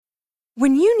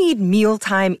When you need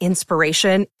mealtime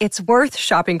inspiration, it's worth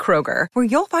shopping Kroger, where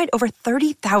you'll find over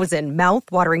 30,000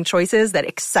 mouth-watering choices that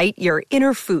excite your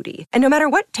inner foodie. And no matter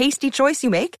what tasty choice you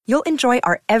make, you'll enjoy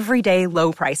our everyday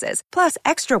low prices, plus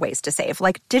extra ways to save,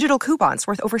 like digital coupons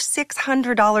worth over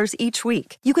 $600 each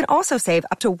week. You can also save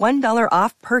up to $1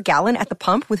 off per gallon at the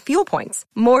pump with fuel points.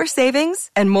 More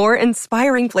savings and more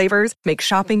inspiring flavors make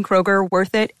shopping Kroger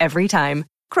worth it every time.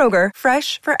 Kroger,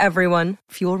 fresh for everyone.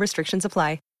 Fuel restrictions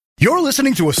apply. You're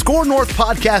listening to a Score North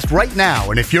podcast right now,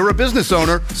 and if you're a business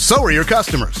owner, so are your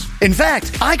customers. In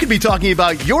fact, I could be talking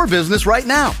about your business right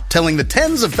now, telling the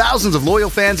tens of thousands of loyal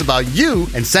fans about you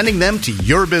and sending them to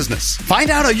your business. Find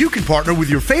out how you can partner with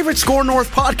your favorite Score North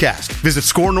podcast. Visit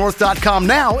scorenorth.com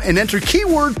now and enter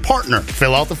keyword partner.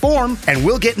 Fill out the form, and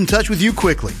we'll get in touch with you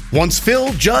quickly. Once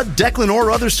Phil, Judd, Declan, or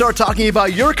others start talking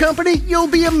about your company, you'll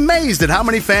be amazed at how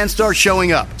many fans start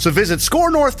showing up. So visit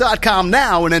scorenorth.com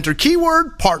now and enter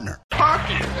keyword partner.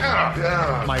 Hockey,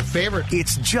 yeah. My favorite.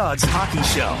 It's Judd's Hockey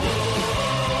Show.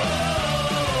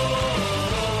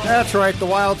 That's right. The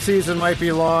Wild season might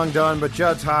be long done, but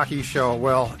Judd's Hockey Show,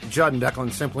 well, Judd and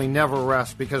Declan simply never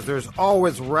rest because there's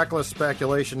always reckless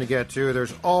speculation to get to.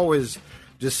 There's always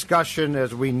discussion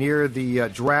as we near the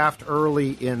draft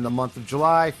early in the month of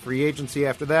July, free agency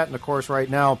after that, and of course right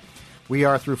now we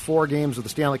are through 4 games of the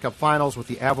Stanley Cup Finals with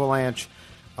the Avalanche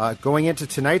going into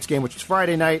tonight's game, which is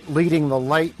Friday night, leading the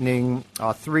Lightning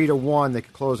 3-1. They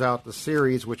could close out the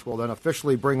series, which will then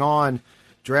officially bring on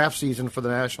draft season for the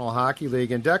National Hockey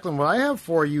League. And Declan, what I have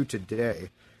for you today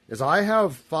is I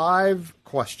have 5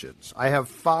 questions. I have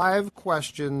 5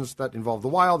 questions that involve the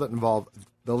Wild, that involve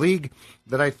the league,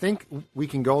 that I think we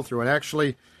can go through. And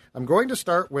actually, I'm going to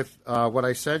start with what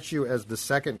I sent you as the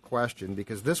second question,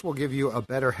 because this will give you a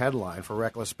better headline for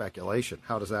reckless speculation.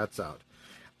 How does that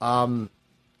sound?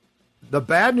 The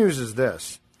bad news is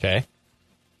this. Okay.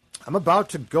 I'm about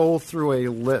to go through a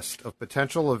list of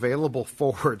potential available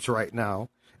forwards right now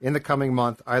in the coming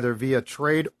month, either via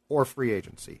trade or free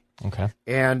agency. Okay.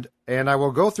 And I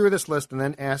will go through this list and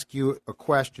then ask you a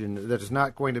question that is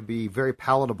not going to be very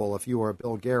palatable if you are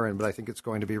Bill Guerin, but I think it's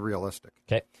going to be realistic.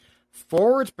 Okay.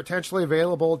 Forwards potentially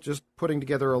available, just putting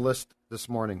together a list this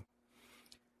morning.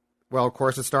 Well, of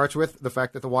course, it starts with the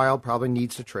fact that the Wild probably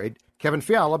needs to trade Kevin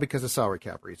Fiala because of salary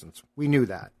cap reasons. We knew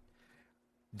that.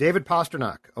 David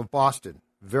Pastrnak of Boston,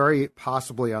 very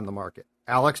possibly on the market.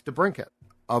 Alex DeBrincat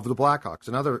of the Blackhawks,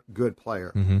 another good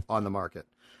player on the market.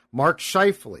 Mark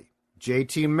Scheifele,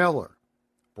 JT Miller,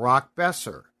 Brock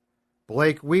Besser,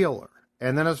 Blake Wheeler.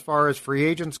 And then as far as free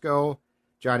agents go,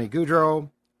 Johnny Gaudreau,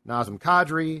 Nazem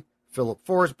Kadri, Philip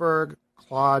Forsberg,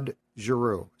 Claude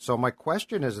Giroux. So my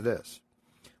question is this.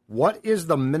 What is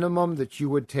the minimum that you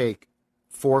would take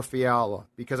for Fiala?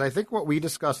 Because I think what we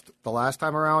discussed the last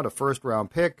time around, a first-round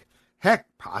pick, heck,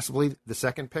 possibly the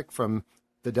second pick from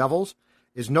the Devils,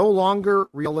 is no longer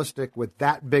realistic with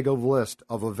that big of a list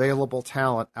of available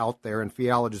talent out there, and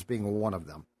Fiala just being one of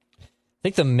them. I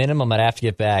think the minimum I'd have to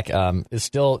get back is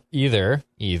still either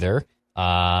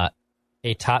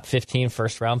a top 15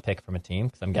 first-round pick from a team,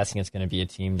 because I'm guessing it's going to be a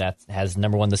team that has,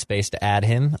 number one, the space to add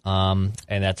him, and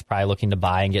that's probably looking to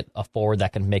buy and get a forward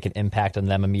that can make an impact on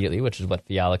them immediately, which is what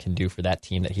Fiala can do for that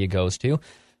team that he goes to.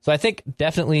 So I think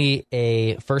definitely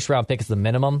a first-round pick is the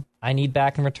minimum I need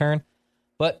back in return.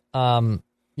 But, the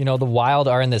Wild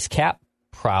are in this cap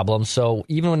problem, so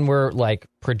even when we're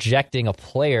projecting a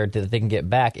player that they can get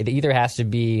back, it either has to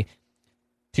be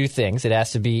 2 things. It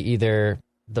has to be either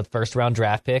the first-round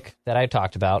draft pick that I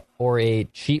talked about, or a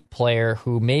cheap player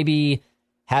who maybe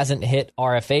hasn't hit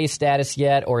RFA status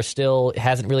yet, or still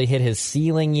hasn't really hit his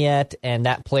ceiling yet, and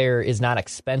that player is not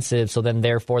expensive, so then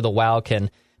therefore the Wild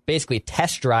can basically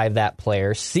test drive that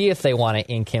player, see if they want to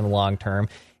ink him long-term.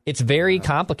 It's very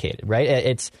complicated, right?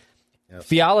 It's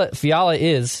Fiala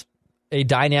is a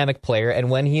dynamic player, and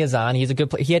when he is on, he's a good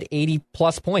player. He had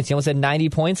 80-plus points. He almost had 90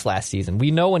 points last season.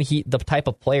 We know the type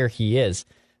of player he is.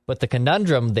 But the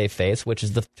conundrum they face, which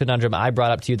is the conundrum I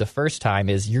brought up to you the first time,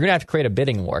 is you're going to have to create a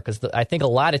bidding war, because I think a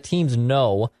lot of teams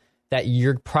know that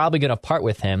you're probably going to part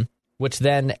with him, which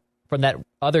then from that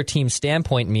other team's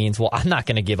standpoint means, well, I'm not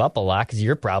going to give up a lot because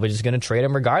you're probably just going to trade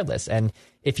him regardless. And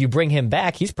if you bring him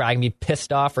back, he's probably going to be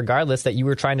pissed off regardless that you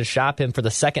were trying to shop him for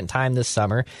the second time this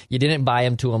summer. You didn't buy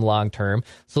him to him long term.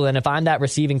 So then if I'm that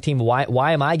receiving team,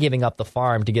 why am I giving up the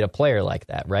farm to get a player like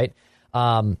that, right?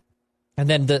 And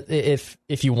then if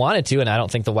you wanted to, and I don't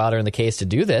think the Wild are in the case to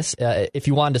do this, if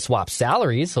you wanted to swap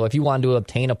salaries, so if you wanted to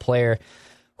obtain a player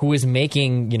who is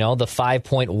making, the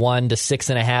 $5.1 to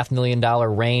 $6.5 million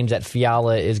range that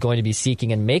Fiala is going to be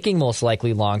seeking and making most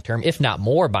likely long term, if not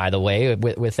more, by the way,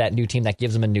 with that new team that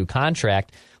gives him a new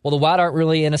contract. Well, the Wild aren't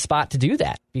really in a spot to do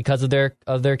that because of their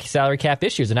salary cap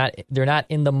issues. They're not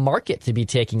in the market to be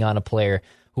taking on a player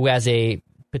who has a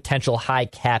potential high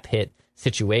cap hit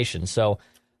situation. So,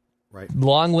 right.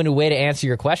 Long-winded way to answer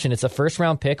your question. It's a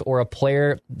first-round pick or a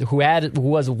player who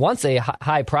was once a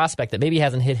high prospect that maybe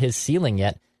hasn't hit his ceiling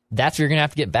yet. That's what you're going to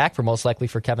have to get back for most likely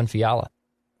for Kevin Fiala.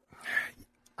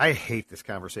 I hate this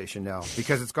conversation now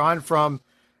because it's gone from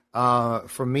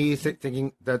me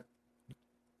thinking that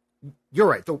you're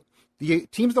right. The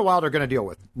teams the Wild are going to deal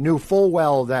with knew full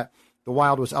well that the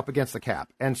Wild was up against the cap.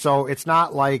 And so it's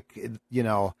not like,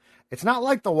 it's not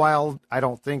like the Wild, I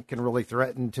don't think, can really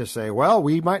threaten to say, well,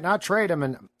 we might not trade him.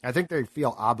 And I think they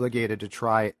feel obligated to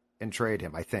try and trade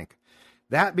him, I think.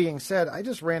 That being said, I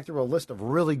just ran through a list of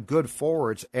really good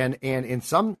forwards and in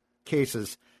some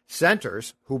cases,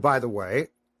 centers, who, by the way,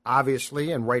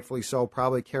 obviously and rightfully so,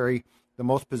 probably carry the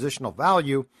most positional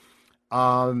value,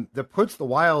 that puts the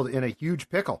Wild in a huge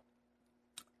pickle.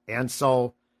 And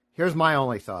so here's my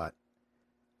only thought.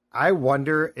 I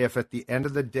wonder if at the end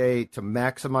of the day, to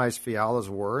maximize Fiala's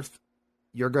worth,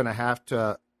 you're going to have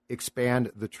to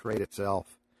expand the trade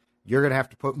itself. You're going to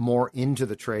have to put more into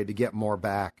the trade to get more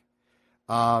back.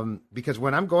 Because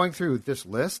when I'm going through this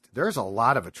list, there's a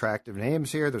lot of attractive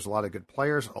names here. There's a lot of good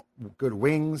players, good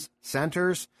wings,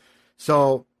 centers.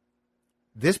 So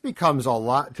this becomes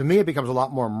to me, it becomes a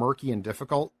lot more murky and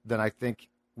difficult than I think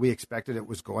we expected it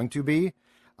was going to be.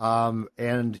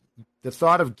 And the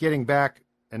thought of getting back,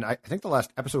 and I think the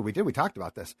last episode we talked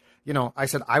about this. I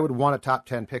said I would want a top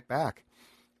 10 pick back.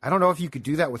 I don't know if you could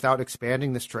do that without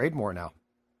expanding this trade more now.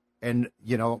 And,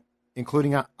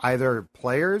 including either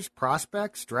players,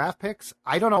 prospects, draft picks.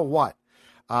 I don't know what.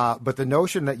 But the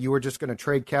notion that you were just going to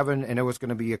trade Kevin and it was going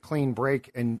to be a clean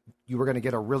break and you were going to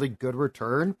get a really good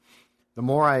return, the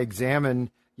more I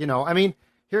examine,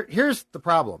 here's the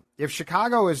problem. If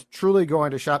Chicago is truly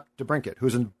going to shop DeBrincat,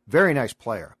 who's a very nice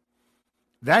player,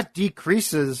 that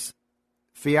decreases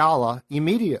Fiala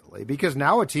immediately because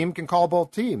now a team can call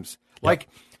both teams. Yep. Like,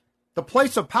 the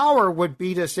place of power would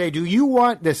be to say, do you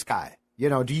want this guy?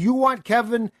 Do you want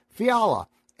Kevin Fiala?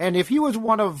 And if he was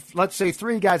one of, let's say,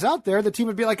 3 guys out there, the team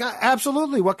would be like,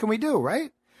 absolutely, what can we do,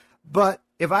 right? But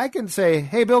if I can say,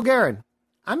 hey, Bill Guerin,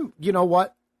 you know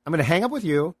what? I'm going to hang up with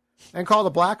you and call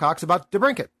the Blackhawks about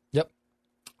DeBrincat. Yep.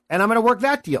 And I'm going to work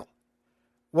that deal.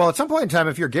 Well, at some point in time,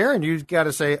 if you're Guerin, you've got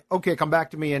to say, okay, come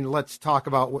back to me and let's talk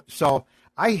about So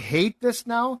I hate this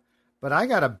now. But I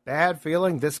got a bad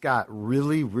feeling this got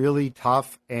really, really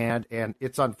tough, and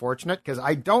it's unfortunate because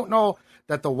I don't know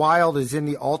that the Wild is in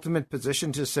the ultimate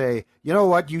position to say, you know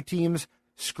what, you teams,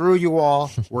 screw you all,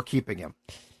 we're keeping him.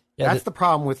 That's the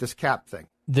problem with this cap thing.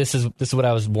 This is what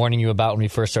I was warning you about when we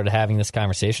first started having this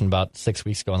conversation about 6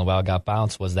 weeks ago when the Wild got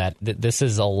bounced, was that this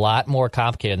is a lot more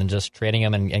complicated than just trading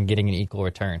him and getting an equal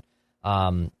return.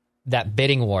 That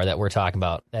bidding war that we're talking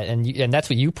about, and that's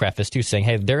what you prefaced too, saying,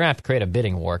 hey, they're going to have to create a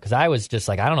bidding war, because I was just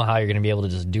like, I don't know how you're going to be able to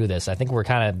just do this. I think we're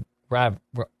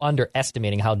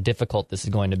underestimating how difficult this is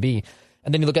going to be.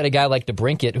 And then you look at a guy like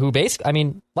DeBrincat, who basically,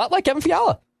 a lot like Kevin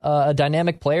Fiala, a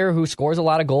dynamic player who scores a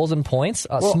lot of goals and points,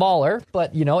 smaller,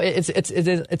 but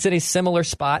it's in a similar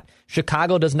spot.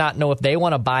 Chicago does not know if they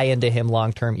want to buy into him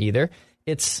long term either.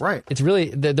 It's right. It's really,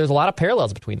 there's a lot of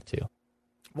parallels between the two.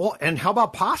 Well, and how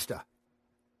about Pasta?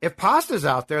 If Pasta's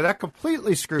out there, that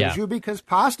completely screws you, because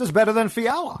Pasta's better than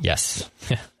Fiala. Yes.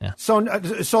 Yeah. So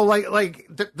like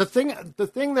the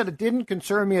thing that it didn't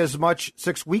concern me as much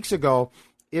 6 weeks ago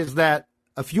is that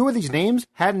a few of these names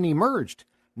hadn't emerged.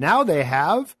 Now they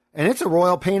have, and it's a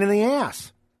royal pain in the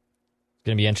ass. It's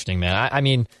going to be interesting,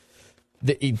 man.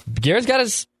 Garrett's got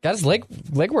his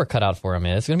legwork cut out for him,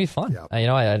 man. It's going to be fun. Yep. I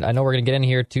know we're going to get in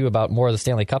here too about more of the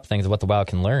Stanley Cup things and what the Wild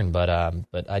can learn, but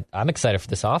I'm excited for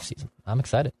this offseason. I'm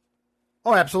excited.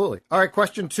 Oh, absolutely. All right,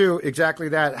 question 2, exactly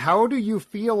that. How do you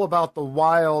feel about the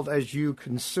Wild as you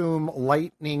consume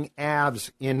Lightning Avs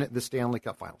in the Stanley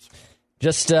Cup Finals?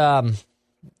 Just, I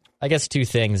guess 2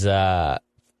 things.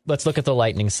 Let's look at the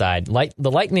Lightning side.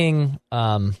 The Lightning.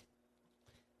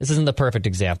 This isn't the perfect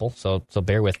example, so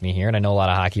bear with me here. And I know a lot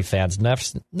of hockey fans,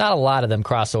 not a lot of them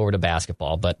cross over to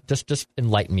basketball, but just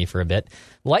enlighten me for a bit.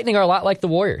 Lightning are a lot like the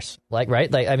Warriors, right?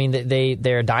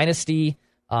 They're a dynasty.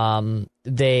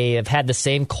 They have had the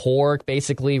same core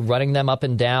basically running them up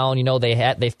and down.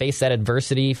 They faced that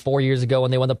adversity 4 years ago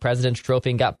when they won the President's Trophy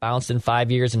and got bounced in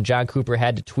 5 years, and John Cooper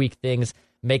had to tweak things,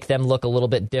 make them look a little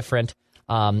bit different.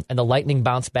 And the Lightning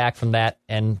bounced back from that,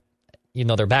 and even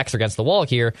though their backs are against the wall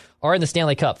here, are in the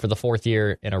Stanley Cup for the fourth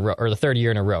year in a row, or the third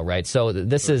year in a row, right? So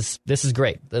this is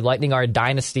great. The Lightning are a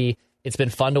dynasty. It's been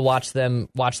fun to watch them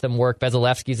work.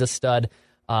 Vasilevsky's a stud.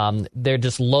 They're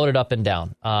just loaded up and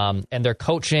down. And their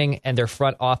coaching and their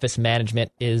front office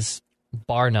management is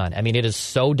bar none. I mean, it is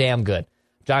so damn good.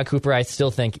 John Cooper, I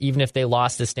still think, even if they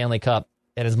lost the Stanley Cup,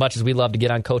 and as much as we love to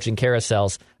get on coaching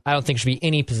carousels, I don't think should be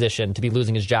any position to be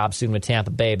losing his job soon with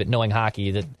Tampa Bay. But knowing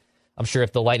hockey, that I'm sure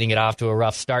if the Lightning get off to a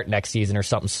rough start next season or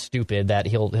something stupid, that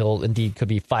he'll indeed could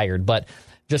be fired. But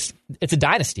just, it's a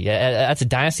dynasty. That's a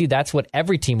dynasty. That's what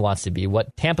every team wants to be.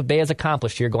 What Tampa Bay has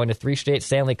accomplished here, going to 3 straight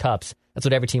Stanley Cups, that's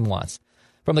what every team wants.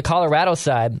 From the Colorado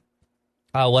side,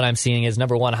 what I'm seeing is,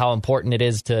 number one, how important it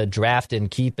is to draft and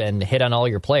keep and hit on all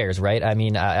your players, right? I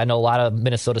mean, I know a lot of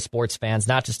Minnesota sports fans,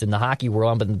 not just in the hockey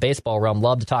realm, but in the baseball realm,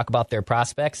 love to talk about their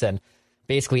prospects. And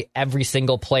basically every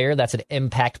single player that's an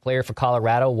impact player for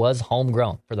Colorado was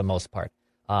homegrown for the most part.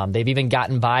 They've even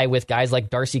gotten by with guys like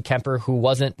Darcy Kemper, who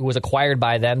was acquired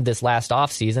by them this last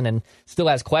offseason and still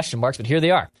has question marks, but here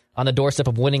they are on the doorstep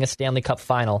of winning a Stanley Cup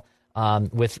final.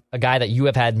 With a guy that you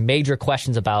have had major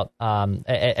questions about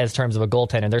as terms of a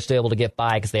goaltender, and they're still able to get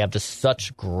by because they have just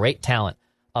such great talent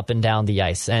up and down the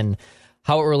ice. And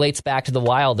how it relates back to the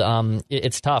Wild,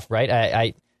 it's tough,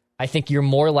 right? I think you're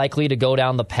more likely to go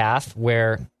down the path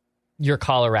where you're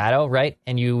Colorado, right?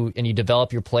 And you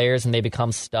develop your players and they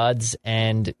become studs,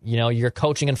 and your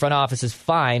coaching in front office is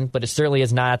fine, but it certainly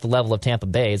is not at the level of Tampa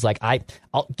Bay. It's like,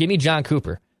 give me John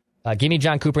Cooper. Give me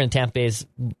John Cooper and Tampa Bay's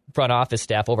front office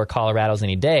staff over Colorado's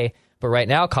any day. But right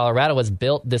now, Colorado has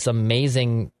built this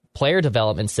amazing player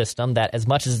development system that, as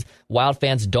much as Wild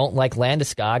fans don't like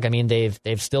Landeskog, I mean,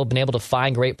 they've still been able to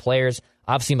find great players.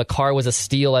 Obviously, Makar was a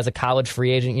steal as a college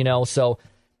free agent, So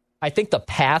I think the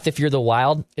path, if you're the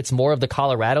Wild, it's more of the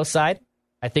Colorado side.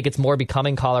 I think it's more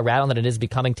becoming Colorado than it is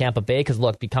becoming Tampa Bay. Because,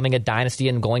 look, becoming a dynasty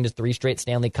and going to 3 straight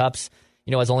Stanley Cups,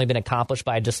 has only been accomplished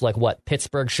by just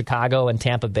Pittsburgh, Chicago, and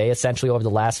Tampa Bay, essentially over the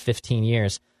last 15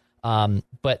 years.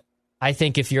 But I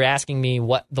think if you're asking me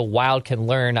what the Wild can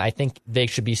learn, I think they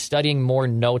should be studying more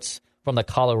notes from the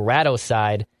Colorado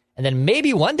side, and then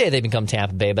maybe one day they become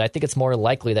Tampa Bay, but I think it's more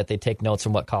likely that they take notes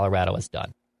from what Colorado has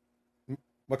done.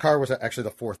 Makar was actually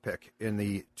the 4th pick in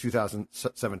the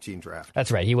 2017 draft.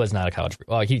 That's right. He was not a college.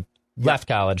 Well, he left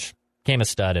college, became a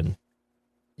stud, and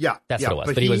that's what it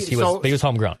was. But he was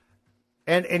homegrown.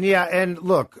 And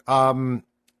look,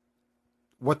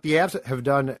 what the Avs have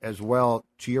done as well,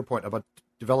 to your point about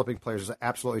developing players, is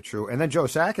absolutely true. And then Joe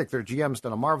Sakic, their GM's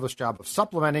done a marvelous job of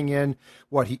supplementing in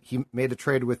what he made a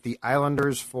trade with the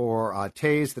Islanders for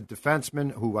Taves, the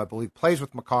defenseman, who I believe plays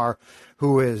with Makar,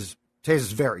 Taves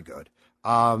is very good.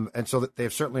 And so that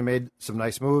they've certainly made some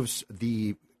nice moves.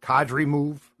 The Kadri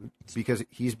move, because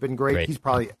he's been great.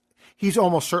 He's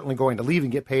almost certainly going to leave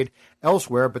and get paid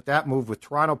elsewhere, but that move with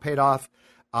Toronto paid off.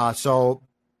 So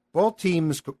both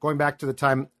teams, going back to the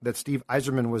time that Steve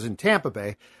Yzerman was in Tampa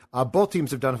Bay, both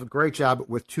teams have done a great job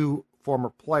with 2 former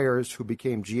players who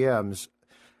became GMs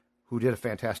who did a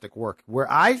fantastic work. Where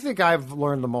I think I've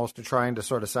learned the most in trying to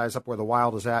sort of size up where the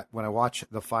Wild is at when I watch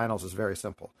the finals is very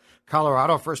simple.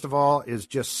 Colorado, first of all, is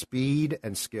just speed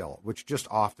and skill, which just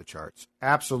off the charts.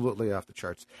 Absolutely off the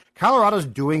charts. Colorado's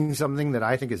doing something that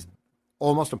I think is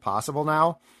almost impossible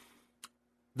now.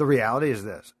 The reality is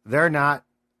this: they're not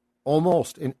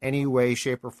almost in any way,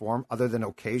 shape, or form, other than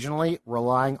occasionally,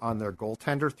 relying on their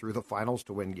goaltender through the finals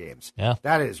to win games. Yeah.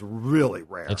 That is really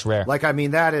rare. It's rare.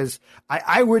 That is,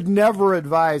 I would never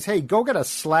advise, hey, go get a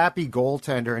slappy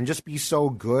goaltender and just be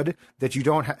so good that you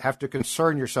don't have to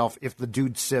concern yourself if the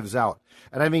dude sieves out.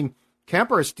 And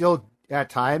Kemper is still,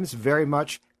 at times, very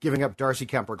much giving up Darcy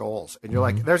Kemper goals. And you're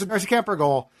like, there's a Darcy Kemper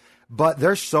goal, but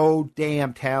they're so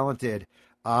damn talented.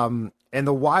 And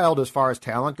the Wild, as far as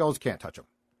talent goes, can't touch them.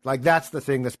 That's the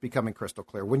thing that's becoming crystal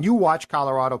clear. When you watch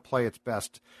Colorado play its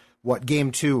best,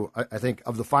 game 2, I think,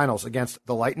 of the finals against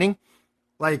the Lightning,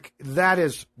 that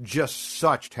is just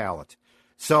such talent.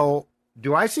 So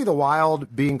do I see the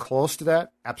Wild being close to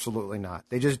that? Absolutely not.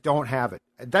 They just don't have it.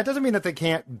 That doesn't mean that they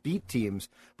can't beat teams,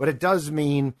 but it does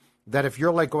mean that if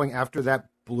you're going after that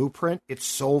blueprint, it's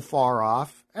so far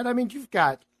off. And you've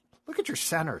got, look at your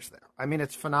centers there.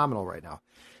 It's phenomenal right now.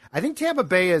 I think Tampa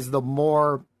Bay is the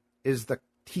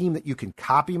team that you can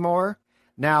copy more.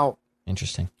 Now,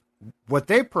 interesting. What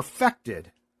they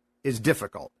perfected is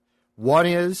difficult. One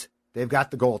is they've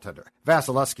got the goaltender.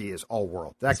 Vasilevsky is all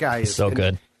world. That guy is so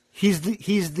good. He's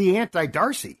the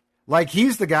anti-Darcy.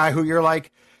 He's the guy who you're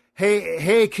like,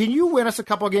 hey, can you win us a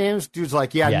couple games? Dude's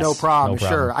like, yeah, yes, no problem.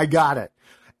 Sure, I got it.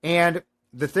 And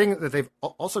the thing that they've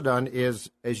also done is,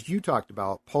 as you talked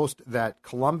about, post that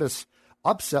Columbus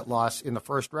upset loss in the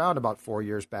first round about 4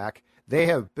 years back. They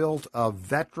have built a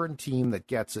veteran team that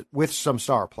gets it with some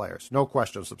star players. No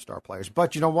question, some star players.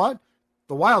 But you know what?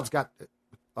 The Wild's got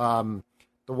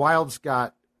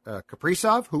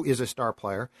Kaprizov, who is a star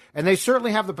player, and they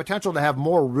certainly have the potential to have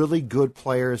more really good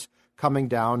players coming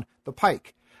down the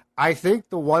pike. I think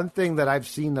the one thing that I've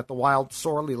seen that the Wild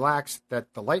sorely lacks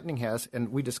that the Lightning has, and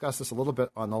we discussed this a little bit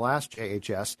on the last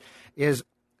JHS, is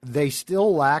they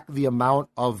still lack the amount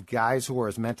of guys who are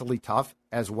as mentally tough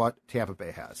as what Tampa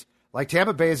Bay has. Like,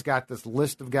 Tampa Bay's got this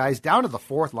list of guys down to the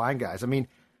fourth line guys. I mean,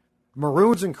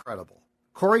 Maroon's incredible.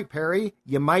 Corey Perry,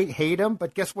 you might hate him,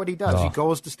 but guess what he does? Oh. He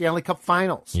goes to Stanley Cup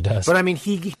Finals. He does. But I mean,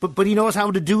 but he knows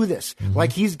how to do this. Mm-hmm.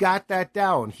 Like, he's got that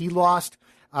down. He lost.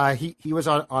 He was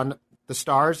on the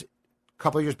Stars a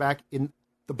couple of years back in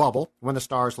the bubble when the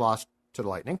Stars lost to the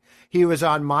Lightning. He was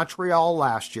on Montreal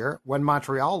last year when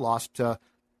Montreal lost to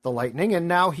the Lightning, and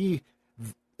now he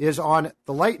is on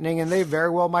the Lightning, and they very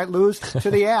well might lose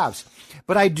to the Avs.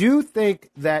 But I do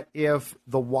think that if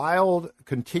the Wild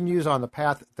continues on the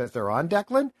path that they're on,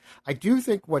 Declan, I do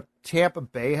think what Tampa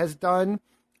Bay has done,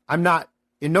 in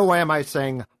no way am I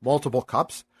saying multiple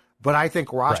cups, but I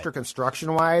think roster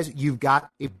construction-wise, you've got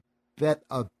a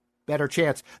better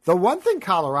chance. The one thing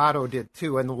Colorado did,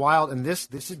 too, and the Wild, and this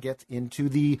gets into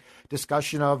the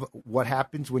discussion of what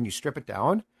happens when you strip it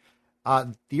down.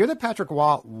 The year that Patrick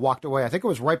Waugh walked away, I think it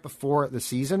was right before the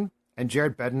season, and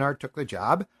Jared Bednar took the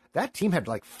job, that team had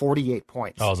like 48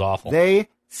 points. That was awful. They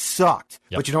sucked.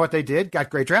 Yep. But you know what they did?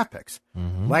 Got great draft picks.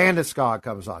 Mm-hmm. Landeskog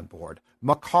comes on board.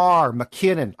 Makar,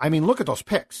 McKinnon. I mean, look at those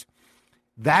picks.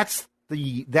 That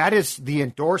is the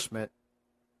endorsement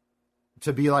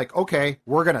to be like, okay,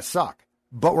 we're going to suck,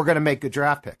 but we're going to make good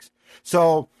draft picks.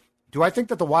 So do I think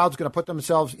that the Wild's going to put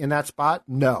themselves in that spot?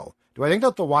 No. Do I think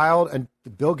that the Wild and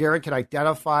Bill Guerin can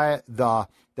identify the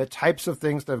types of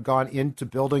things that have gone into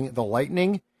building the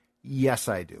Lightning? Yes,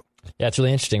 I do. Yeah, it's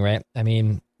really interesting, right? I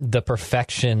mean, the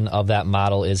perfection of that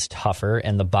model is tougher,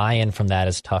 and the buy-in from that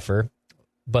is tougher.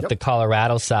 But the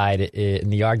Colorado side,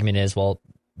 and the argument is, well,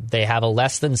 they have a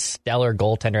less than stellar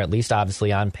goaltender, at least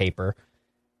obviously on paper,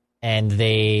 and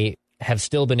they have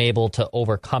still been able to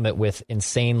overcome it with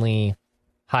insanely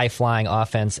high-flying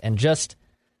offense and just...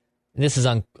 This is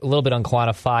a little bit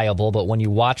unquantifiable, but when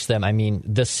you watch them, I mean,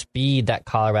 the speed that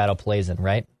Colorado plays in,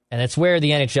 right? And it's where the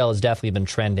NHL has definitely been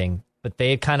trending, but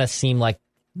they kind of seem like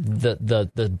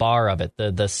the bar of it,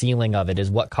 the ceiling of it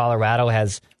is what Colorado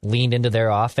has leaned into their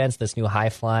offense, this new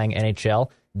high-flying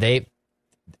NHL.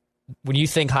 When you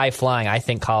think high-flying, I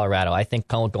think Colorado. I think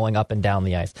going up and down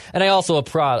the ice. And I also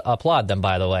applaud them,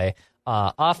 by the way,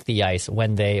 off the ice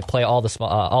when they play all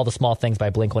the small things by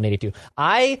Blink-182.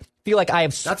 I feel like I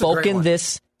have spoken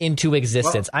this into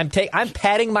existence. Well, I'm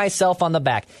patting myself on the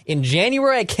back. In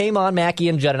January, I came on Mackie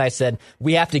and Judd and I said,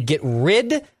 we have to get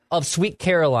rid of Sweet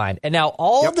Caroline. And now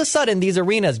all of a sudden, these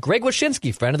arenas, Greg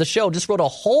Wyshynski, friend of the show, just wrote a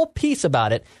whole piece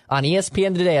about it on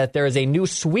ESPN today that there is a new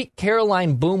Sweet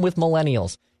Caroline boom with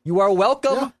millennials. You are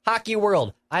welcome, hockey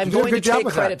world. I'm going to take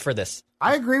credit for this.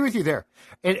 I agree with you there.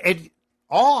 And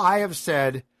all I have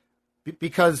said,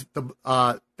 because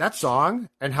that song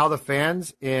and how the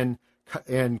fans in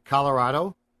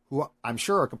Colorado, who I'm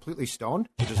sure are completely stoned,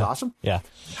 which is awesome,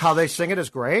 how they sing it is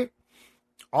great.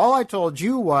 All I told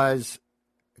you was,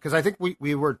 because I think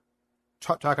we were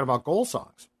talking about goal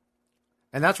songs,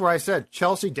 and that's where I said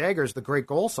Chelsea Dagger's the great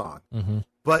goal song. Mm-hmm.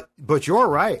 But you're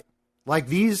right. Like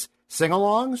these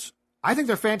sing-alongs, I think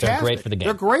they're fantastic. They're great for the game.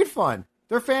 They're great fun.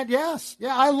 They're yes.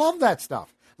 Yeah, I love that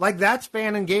stuff. Like, that's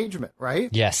fan engagement, right?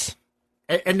 Yes.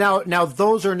 And now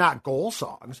those are not goal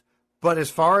songs, but as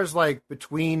far as, like,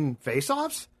 between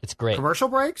face-offs, it's great. Commercial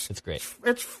breaks, it's great.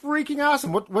 It's freaking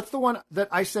awesome. What's the one that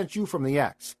I sent you from the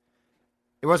X?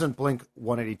 It wasn't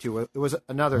Blink-182. It was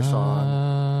another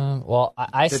song. Well,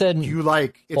 I said... you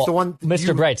like... It's the one...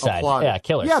 Mr. Brightside. Applauded. Yeah,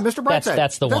 Killers. Yeah, Mr. Brightside.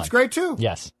 That's the one. That's great, too.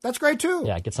 Yes. That's great, too.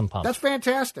 Yeah, get some pump. That's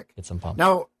fantastic. Get some pump.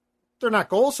 Now, they're not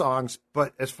goal songs,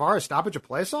 but as far as stoppage of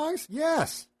play songs,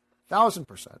 yes.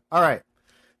 1,000%. All right.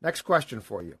 Next question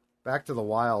for you. Back to the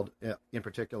Wild in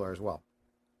particular as well.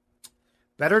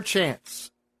 Better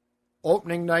chance.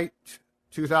 Opening night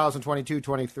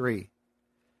 2022-23.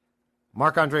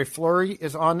 Marc-Andre Fleury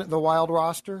is on the Wild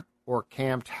roster or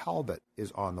Cam Talbot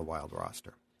is on the Wild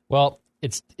roster? Well,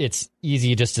 it's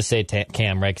easy just to say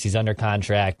Cam, right? Because he's under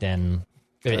contract and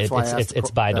it's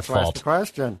by default. That's why I asked the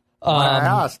question. I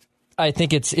asked. I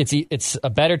think it's a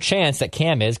better chance that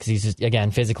Cam is because he's just, again,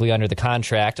 physically under the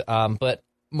contract. But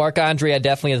Marc-Andre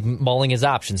definitely is mulling his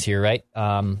options here, right?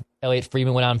 Elliot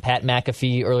Friedman went on Pat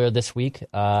McAfee earlier this week,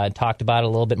 talked about it a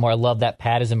little bit more. I love that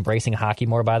Pat is embracing hockey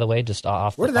more, by the way, just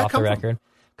off the record.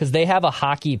 because they have a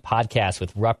hockey podcast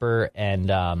with Rupper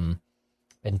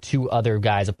and two other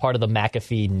guys, a part of the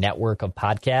McAfee network of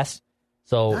podcasts.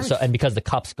 So and because the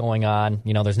Cup's going on,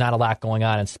 there's not a lot going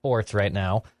on in sports right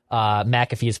now.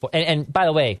 McAfee is, and by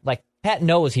the way, like Pat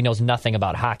knows he knows nothing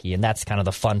about hockey, and that's kind of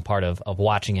the fun part of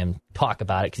watching him talk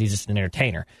about it because he's just an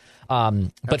entertainer.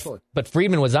 But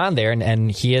Friedman was on there,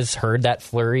 and he has heard that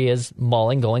Fleury is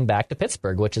mulling going back to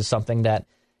Pittsburgh, which is something that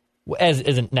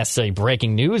isn't necessarily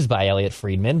breaking news by Elliot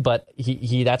Friedman, but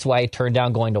he that's why he turned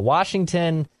down going to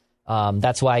Washington.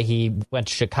 That's why he went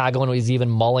to Chicago and was even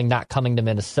mulling not coming to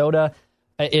Minnesota.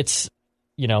 It's,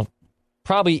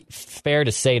 probably fair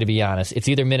to say, to be honest, it's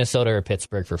either Minnesota or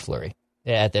Pittsburgh for Fleury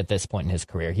at this point in his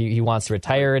career. He wants to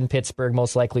retire in Pittsburgh,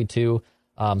 most likely too.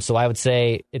 So I would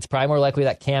say it's probably more likely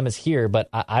that Cam is here, but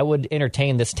I would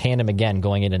entertain this tandem again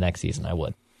going into next season. I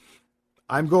would.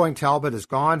 I'm going Talbot is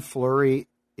gone. Fleury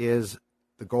is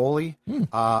the goalie.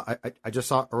 I just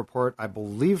saw a report, I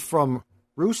believe, from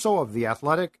Russo of The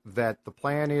Athletic that the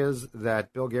plan is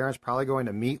that Bill Guerin's probably going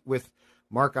to meet with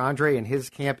Marc-Andre in his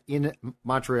camp in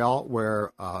Montreal,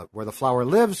 where the Flower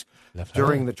lives,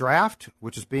 during the draft,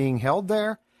 which is being held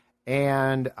there.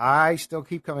 And I still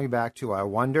keep coming back to, I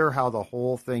wonder how the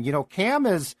whole thing, Cam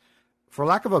is, for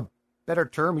lack of a better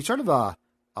term, he's sort of a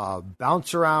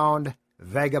bounce around,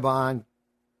 vagabond,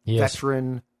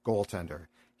 veteran goaltender.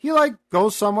 He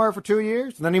goes somewhere for 2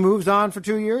 years, and then he moves on for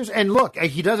 2 years. And look,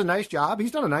 he does a nice job.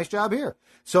 He's done a nice job here.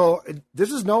 So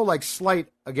this is no slight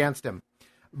against him.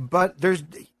 But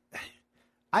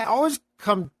I always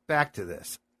come back to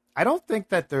this. I don't think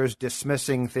that there's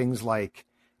dismissing things like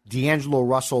D'Angelo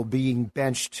Russell being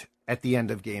benched at the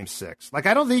end of Game 6.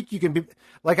 I don't think you can be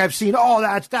I've seen.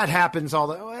 That happens all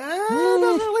the. It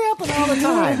doesn't really happen all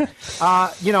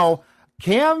the time.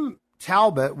 Cam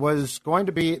Talbot was going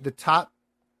to be the top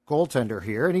goaltender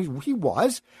here, and he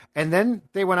was. And then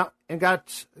they went out and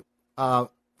got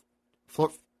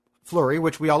Fleury,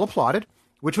 which we all applauded,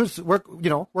 which was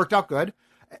worked out good.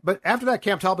 But after that,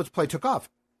 Cam Talbot's play took off,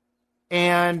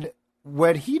 and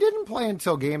when he didn't play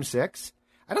until Game 6.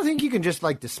 I don't think you can just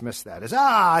dismiss that as,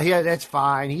 that's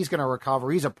fine. He's going to recover.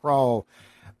 He's a pro.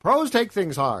 Pros take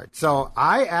things hard. So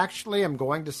I actually am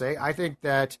going to say, I think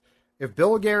that if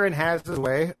Bill Guerin has his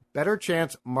way, better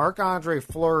chance Marc-Andre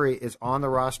Fleury is on the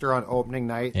roster on opening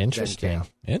night. Interesting.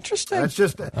 That's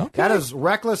just, that is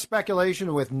reckless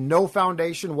speculation with no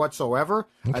foundation whatsoever.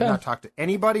 Okay. I've not talked to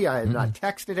anybody. I have not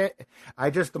texted it.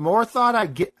 The more thought I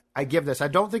give this, I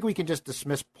don't think we can just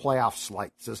dismiss playoff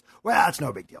slights as, it's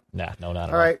no big deal. Nah, no, not at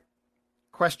all. All right.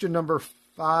 Question number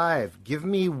 5. Give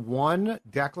me one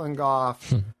Declan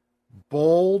Goff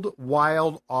bold,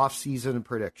 wild offseason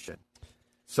prediction.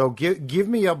 So give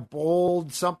me a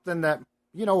bold something that,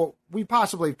 we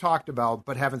possibly have talked about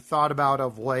but haven't thought about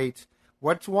of late.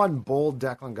 What's one bold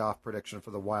Declan Goff prediction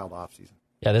for the Wild offseason?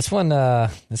 Yeah, this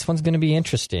one's going to be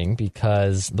interesting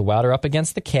because the Wild are up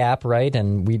against the cap, right?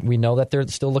 And we know that they're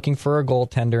still looking for a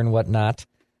goaltender and whatnot.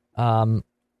 I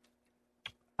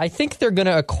think they're going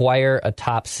to acquire a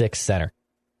top 6 center.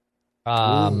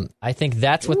 I think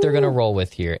that's what they're going to roll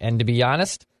with here. And to be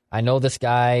honest, I know this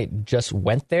guy just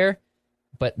went there,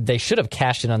 but they should have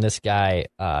cashed in on this guy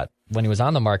when he was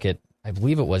on the market. I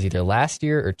believe it was either last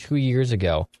year or 2 years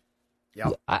ago.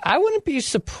 Yep. I wouldn't be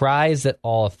surprised at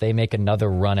all if they make another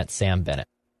run at Sam Bennett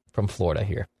from Florida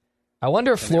here. I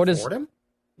wonder if Florida's. They afford him?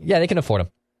 Yeah, they can afford him.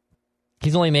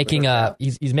 He's only making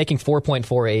he's making 4.4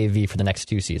 AAV for the next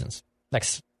 2 seasons,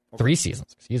 next 3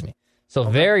 seasons. Excuse me. So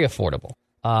very affordable.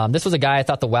 This was a guy I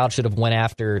thought the Wild should have went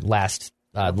after the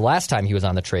last time he was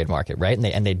on the trade market, right?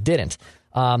 And they didn't.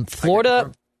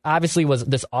 Florida obviously was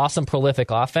this awesome,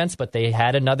 prolific offense, but they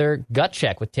had another gut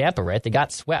check with Tampa, right? They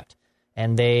got swept.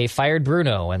 And they fired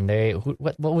Bruno, and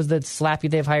what was the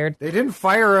slappy they've hired? They didn't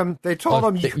fire him. They told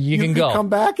him you can go. Come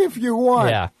back if you want.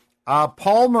 Yeah.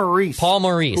 Paul Maurice.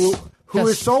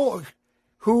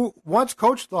 Who once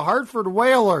coached the Hartford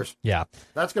Whalers. Yeah.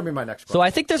 That's going to be my next question. So I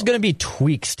think there's going to be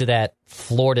tweaks to that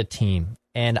Florida team,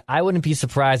 and I wouldn't be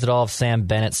surprised at all if Sam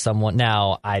Bennett's someone.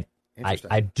 Now, I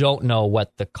don't know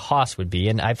what the cost would be,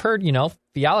 and I've heard,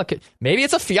 Fiala maybe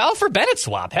it's a Fiala for Bennett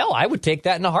swap. Hell, I would take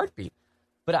that in a heartbeat.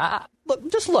 But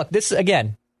look, this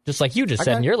again, just like you just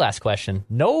said in your last question,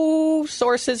 no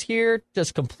sources here,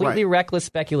 just completely reckless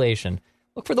speculation.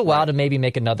 Look for the Wild to maybe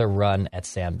make another run at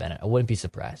Sam Bennett. I wouldn't be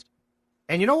surprised.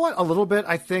 And you know what? A little bit,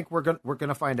 I think we're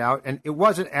gonna find out. And it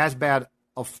wasn't as bad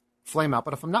a flame out,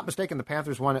 but if I'm not mistaken, the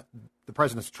Panthers won the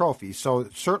President's Trophy, so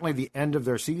certainly the end of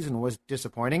their season was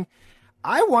disappointing.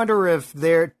 I wonder if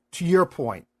they're, to your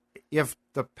point, if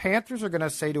the Panthers are going to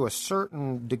say to a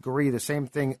certain degree the same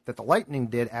thing that the Lightning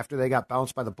did after they got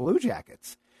bounced by the Blue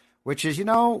Jackets, which is,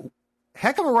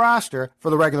 heck of a roster for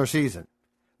the regular season.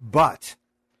 But,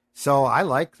 so I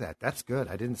like that. That's good.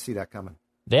 I didn't see that coming.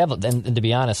 They have, and to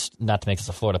be honest, not to make this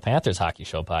a Florida Panthers hockey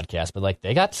show podcast, but like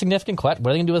they got significant questions. What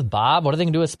are they going to do with Bob? What are they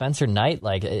going to do with Spencer Knight?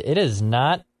 Like it is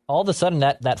not all of a sudden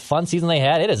that fun season they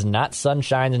had. It is not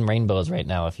sunshine and rainbows right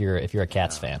now. If you're a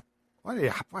Cats fan,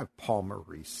 why Paul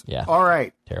Maurice? Yeah. All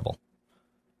right. Terrible.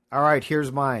 All right.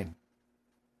 Here's mine.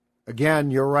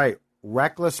 Again, you're right.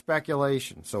 Reckless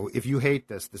speculation. So if you hate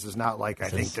this is not like I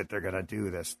think that they're going to do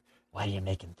this. Why are you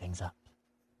making things up?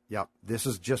 Yep. This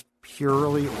is just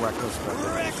purely reckless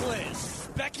speculation. Reckless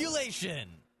speculation.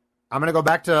 I'm going to go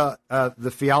back to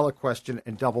the Fiala question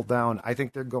and double down. I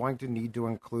think they're going to need to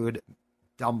include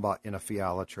Dumba in a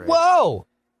Fiala trade. Whoa!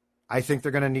 I think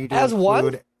they're going to need to As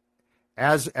include one?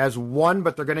 as one,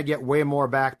 but they're going to get way more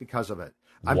back because of it.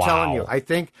 I'm Wow. telling you. I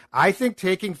think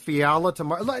taking Fiala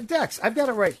to Dex. I've got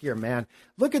it right here, man.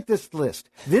 Look at this list.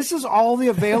 This is all the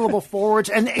available forwards,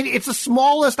 and it's a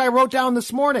small list I wrote down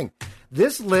this morning.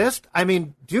 This list, I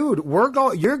mean, dude,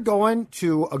 you're going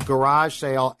to a garage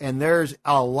sale, and there's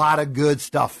a lot of good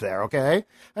stuff there, okay?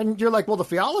 And you're like, well, the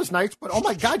Fiala's nice, but oh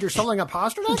my God, you're selling a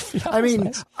Pasternak? I mean,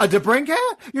 a DeBrincat?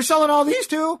 You're selling all these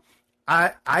two?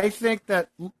 I think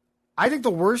the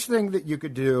worst thing that you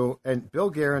could do, and Bill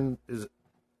Guerin is,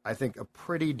 I think, a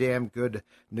pretty damn good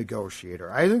negotiator.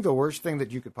 I think the worst thing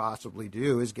that you could possibly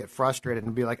do is get frustrated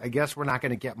and be like, I guess we're not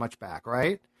going to get much back,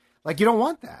 right? Like, you don't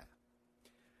want that.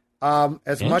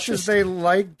 As much as they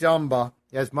like Dumba,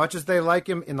 as much as they like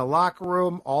him in the locker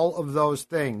room, all of those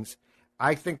things,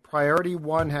 I think priority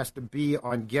one has to be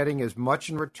on getting as much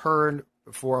in return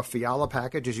for a Fiala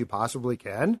package as you possibly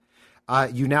can.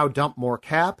 You now dump more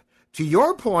cap. To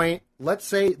your point, let's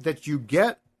say that you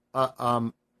get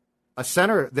a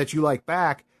center that you like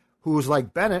back who's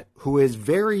like Bennett, who is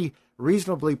very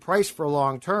reasonably priced for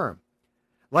long term.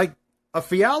 Like a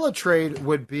Fiala trade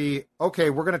would be, okay,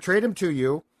 we're going to trade him to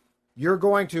you. You're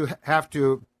going to have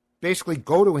to basically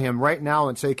go to him right now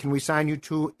and say, can we sign you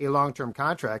to a long-term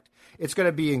contract? It's going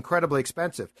to be incredibly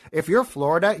expensive. If you're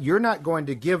Florida, you're not going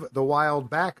to give the Wild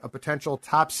back a potential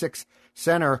top six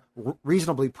center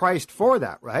reasonably priced for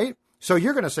that, right? So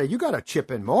you're going to say, you got to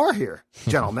chip in more here,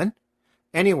 gentlemen.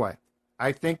 Anyway,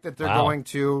 I think that they're going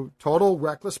to total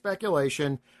reckless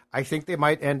speculation. I think they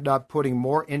might end up putting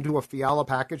more into a Fiala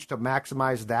package to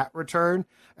maximize that return,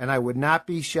 and I would not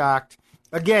be shocked.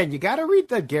 Again, you got to read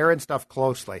the Guerin stuff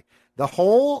closely. The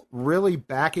whole really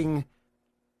backing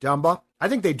Dumba, I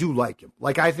think they do like him.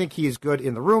 Like, I think he is good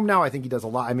in the room now. I think he does a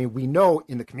lot. I mean, we know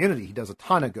in the community he does a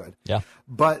ton of good. Yeah.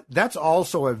 But that's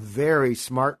also a very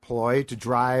smart ploy to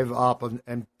drive up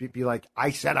and be like,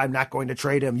 I said I'm not going to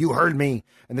trade him. You heard me.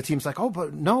 And the team's like, oh,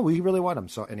 but no, we really want him.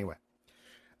 So anyway,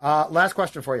 last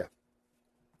question for you.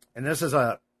 And this is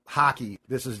a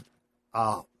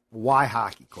why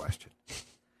hockey question.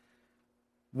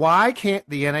 Why can't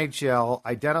the NHL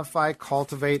identify,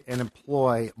 cultivate, and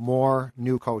employ more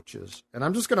new coaches? And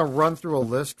I'm just going to run through a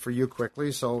list for you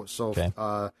quickly so Okay.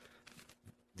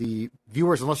 The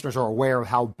viewers and listeners are aware of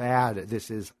how bad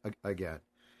this is again.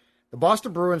 The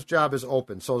Boston Bruins job is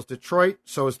open. So is Detroit.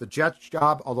 So is the Jets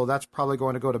job, although that's probably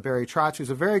going to go to Barry Trotz, who's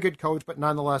a very good coach, but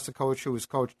nonetheless a coach who has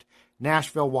coached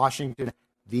Nashville, Washington,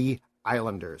 the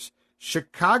Islanders.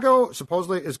 Chicago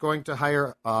supposedly is going to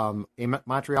hire a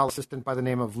Montreal assistant by the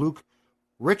name of Luke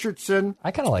Richardson.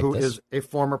 I kind of like who this. is a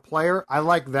former player. I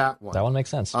like that one. That one makes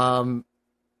sense.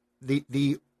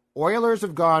 The Oilers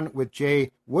have gone with Jay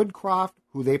Woodcroft,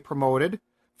 who they promoted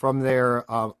from their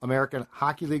American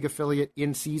Hockey League affiliate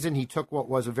in season. He took what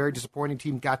was a very disappointing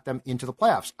team, got them into the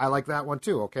playoffs. I like that one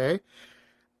too, okay?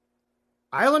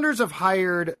 Islanders have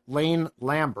hired Lane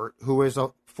Lambert, who is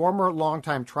a former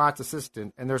longtime Trotz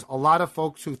assistant, and there's a lot of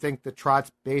folks who think that Trotz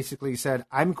basically said,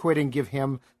 I'm quitting, give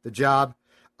him the job.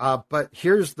 But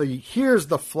here's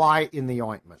the fly in the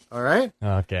ointment, all right?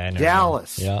 Okay. I know.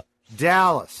 Dallas. Yeah.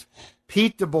 Dallas.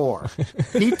 Pete DeBoer.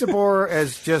 Pete DeBoer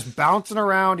is just bouncing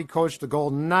around. He coached the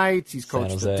Golden Knights. He's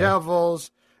coached the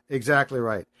Devils. Exactly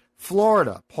right.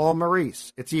 Florida, Paul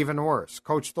Maurice. It's even worse.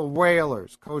 Coached the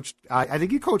Whalers. I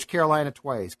think he coached Carolina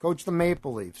twice. Coached the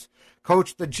Maple Leafs.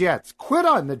 Coached the Jets. Quit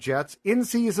on the Jets in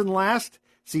season last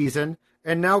season,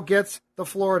 and now gets the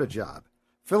Florida job.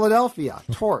 Philadelphia,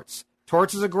 Torts.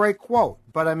 Torts is a great quote,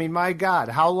 but I mean, my God,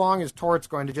 how long is Torts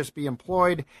going to just be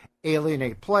employed,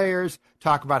 alienate players,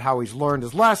 talk about how he's learned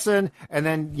his lesson, and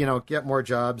then, get more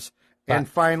jobs? And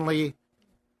finally,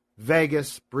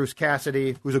 Vegas, Bruce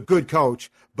Cassidy, who's a good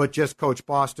coach, but just coached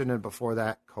Boston, and before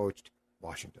that, coached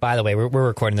Washington. By the way, we're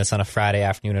recording this on a Friday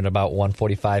afternoon at about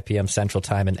 1:45 p.m. Central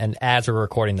Time, and as we're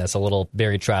recording this, a little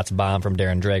Barry Trotz bomb from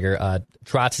Darren Drager.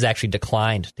 Trotz has actually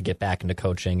declined to get back into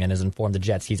coaching and has informed the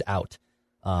Jets he's out.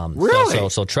 Really?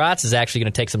 So Trotz is actually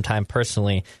going to take some time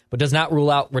personally, but does not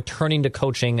rule out returning to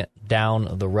coaching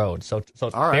down the road. So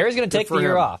right. Barry's going to take the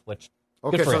year off, which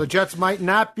okay, so the Jets might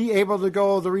not be able to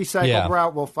go the recycled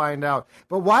route. We'll find out.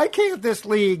 But why can't this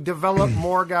league develop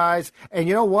more guys? And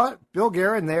you know what? Bill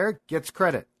Guerin there gets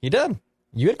credit. He did.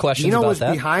 You had questions Dino about was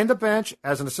that. behind the bench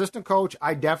as an assistant coach.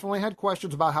 I definitely had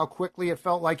questions about how quickly it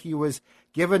felt like he was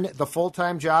given the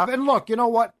full-time job. And look, you know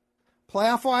what?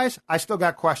 Playoff-wise, I still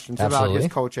got questions about his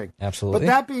coaching. Absolutely. But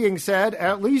that being said,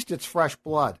 at least it's fresh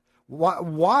blood.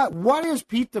 What is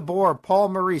Pete DeBoer, Paul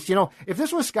Maurice? You know, if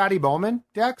this was Scotty Bowman,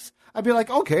 Dex, I'd be like,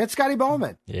 okay, it's Scotty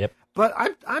Bowman. Yep. But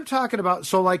I'm talking about,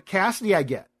 so like Cassidy, I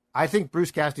get. I think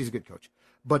Bruce Cassidy's a good coach.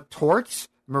 But Torts,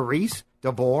 Maurice,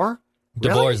 DeBoer?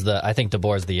 DeBoer's I think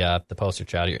DeBoer's the poster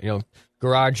child here. You know,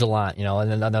 Gerard Gallant, you know, and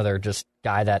then another just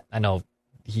guy that I know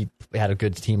he had a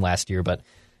good team last year, but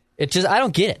it just, I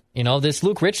don't get it. You know, this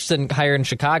Luke Richardson hire in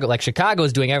Chicago, like Chicago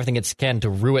is doing everything it can to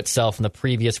rue itself in the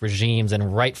previous regimes,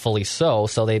 and rightfully so.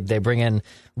 So they bring in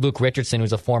Luke Richardson,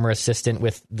 who's a former assistant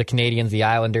with the Canadians, the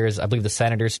Islanders, I believe the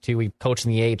Senators too. He coached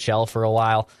in the AHL for a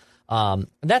while.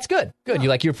 That's good. Good.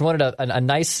 Yeah. You promoted a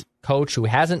nice coach who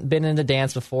hasn't been in the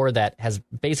dance before, that has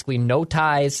basically no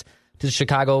ties to the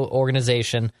Chicago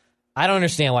organization. I don't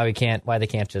understand why they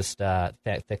can't just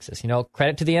fix this. You know,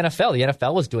 credit to the NFL. The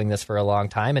NFL was doing this for a long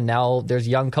time, and now there's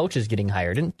young coaches getting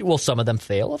hired. And will some of them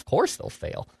fail? Of course they'll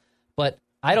fail. But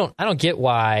I don't get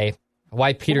why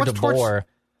Peter DeBoer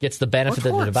gets the benefit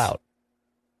of the doubt.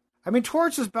 I mean,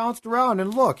 Torts has bounced around,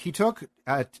 and look, he took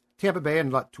Tampa Bay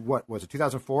in what was it,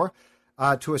 2004,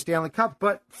 to a Stanley Cup.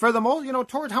 But for the most, you know,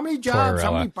 Torts, how many jobs,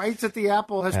 how many bites at the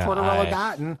apple has Tortorella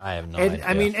gotten? I have no idea.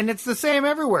 I mean, and it's the same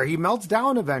everywhere. He melts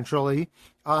down eventually.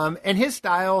 And his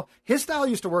style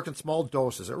used to work in small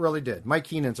doses. It really did. Mike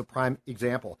Keenan's a prime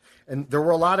example. And there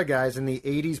were a lot of guys in the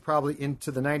 80s, probably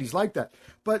into the 90s like that.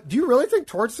 But do you really think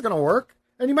Torts is going to work?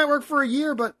 And he might work for a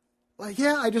year, but like,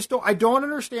 yeah, I don't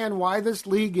understand why this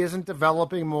league isn't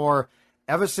developing more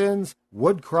Evasons,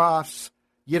 Woodcrofts,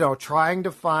 you know, trying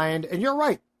to find, and you're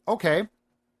right, okay,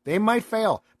 they might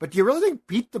fail. But do you really think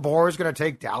Pete DeBoer is going to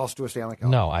take Dallas to a Stanley Cup?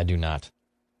 No, I do not.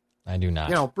 You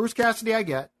know, Bruce Cassidy, I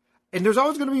get. And there's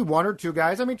always going to be one or two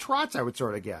guys. I mean, Trotz, I would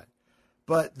sort of get.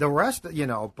 But the rest, you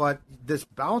know, but this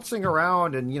bouncing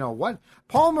around and, you know, what?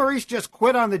 Paul Maurice just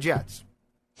quit on the Jets.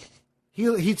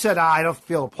 He said, I don't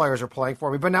feel the players are playing for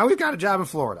me. But now he's got a job in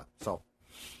Florida. So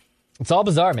it's all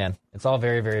bizarre, man. It's all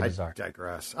very, very bizarre. I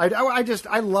digress.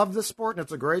 I love this sport, and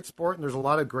it's a great sport, and there's a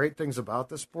lot of great things about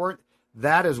this sport.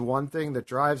 That is one thing that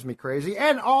drives me crazy.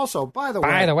 And also, by the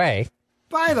way,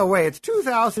 it's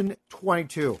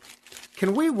 2022.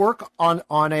 Can we work on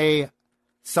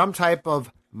some type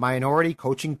of minority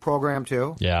coaching program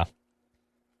too? Yeah.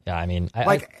 I mean,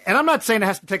 and I'm not saying it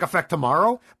has to take effect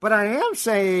tomorrow, but I am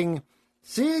saying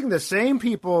seeing the same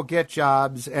people get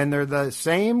jobs and they're the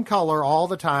same color all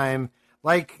the time,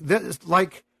 like there's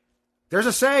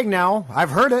a saying now, I've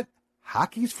heard it,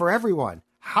 hockey's for everyone.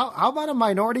 How about a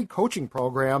minority coaching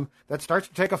program that starts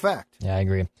to take effect? Yeah, I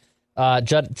agree.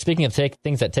 Judd, speaking of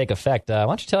things that take effect, why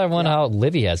don't you tell everyone how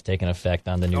Livy has taken effect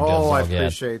on the new Judd Zulgad? I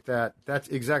appreciate that. That's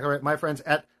exactly right. My friends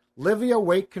at Livia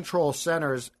Weight Control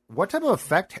Centers, what type of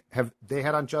effect have they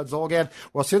had on Judd Zulgad?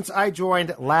 Well, since I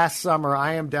joined last summer,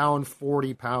 I am down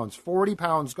 40 pounds. 40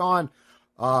 pounds gone.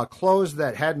 Clothes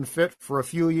that hadn't fit for a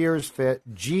few years fit.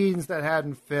 Jeans that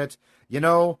hadn't fit. You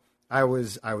know, I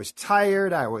was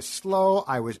tired. I was slow.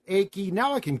 I was achy.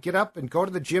 Now I can get up and go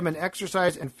to the gym and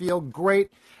exercise and feel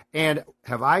great. And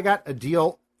have I got a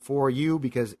deal for you?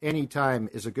 Because any time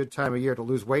is a good time of year to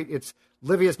lose weight. It's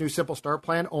Livia's new Simple Start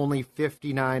plan, only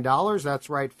 $59. That's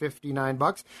right,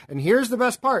 $59. And here's the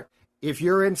best part. If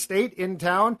you're in state, in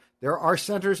town, there are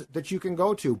centers that you can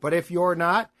go to. But if you're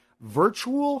not,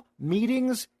 virtual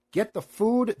meetings, get the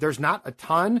food. There's not a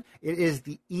ton. It is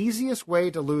the easiest way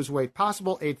to lose weight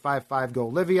possible.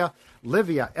 855-GO-LIVIA.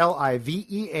 Livia,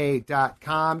 LIVEA.com.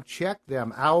 Check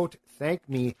them out. Thank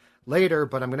me later.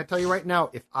 But I'm going to tell you right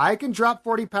now, if I can drop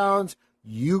 40 pounds,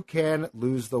 you can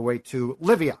lose the weight too.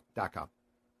 Livia.com.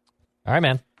 All right,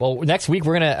 man. Well, next week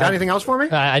we're gonna. Got anything else for me?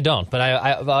 I don't, but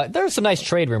I there's some nice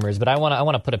trade rumors, but I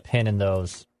want to put a pin in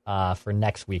those for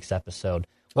next week's episode.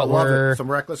 I love it.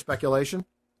 Some reckless speculation.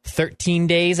 13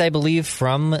 days, I believe,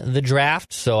 from the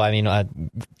draft. So, I mean,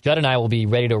 Judd and I will be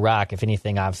ready to rock if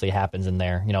anything obviously happens in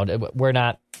there. You know, we're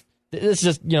not this is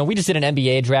just, we just did an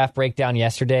NBA draft breakdown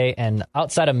yesterday, and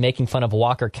outside of making fun of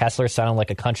Walker Kessler sounding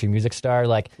like a country music star,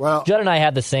 Judd and I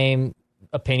had the same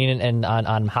opinion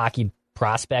on hockey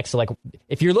prospects. So,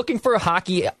 if you're looking for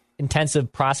hockey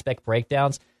intensive prospect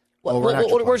breakdowns, we're just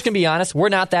going to be honest, we're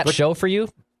not that show for you.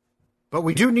 But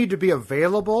we do need to be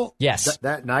available yes.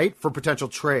 that night for potential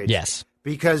trades. Yes.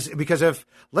 Because if,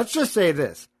 let's just say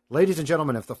this, ladies and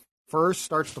gentlemen, if the first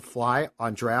starts to fly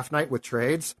on draft night with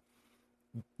trades,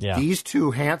 these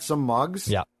two handsome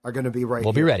mugs are going to be right.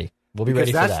 We'll be ready. We'll be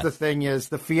ready for that. That's the thing is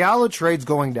the Fiala trade's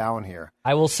going down here.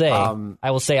 I will say I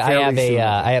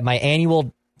have my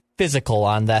annual physical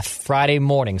on that Friday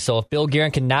morning. So if Bill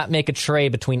Guerin cannot make a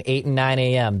trade between 8 and 9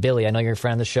 a.m., Billy, I know you're a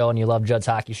friend of the show and you love Judd's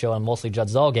Hockey Show and mostly Judd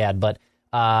Zulgad, but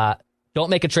don't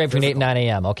make a trade between 8 and 9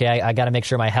 a.m., okay? I got to make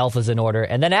sure my health is in order.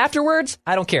 And then afterwards,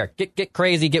 I don't care. Get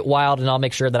crazy, get wild, and I'll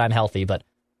make sure that I'm healthy. But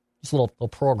just a little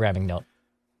programming note.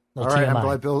 All right,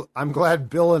 I'm glad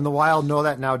Bill and the Wild know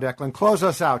that now, Declan. Close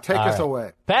us out. Take us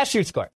away. Pass, shoot, score.